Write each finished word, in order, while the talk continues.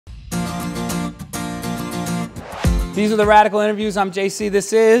These are the Radical Interviews. I'm JC.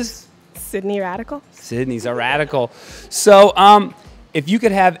 This is Sydney Radical. Sydney's a radical. So, if you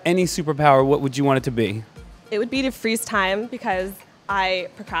could have any superpower, what would you want it to be? It would be to freeze time because I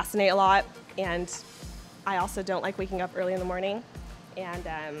procrastinate a lot and I also don't like waking up early in the morning. And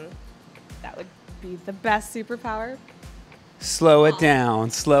that would be the best superpower. Slow it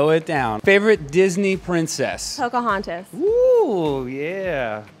down. Slow it down. Favorite Disney princess? Pocahontas. Ooh,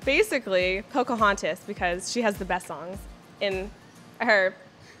 yeah. Basically, Pocahontas because she has the best songs in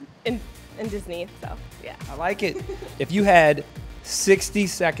Disney. So, yeah. I like it. If you had 60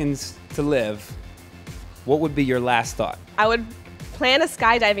 seconds to live, what would be your last thought? I would plan a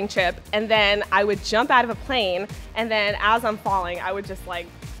skydiving trip and then I would jump out of a plane and then as I'm falling, I would just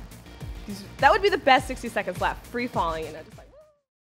that would be the best 60 seconds left, free falling, just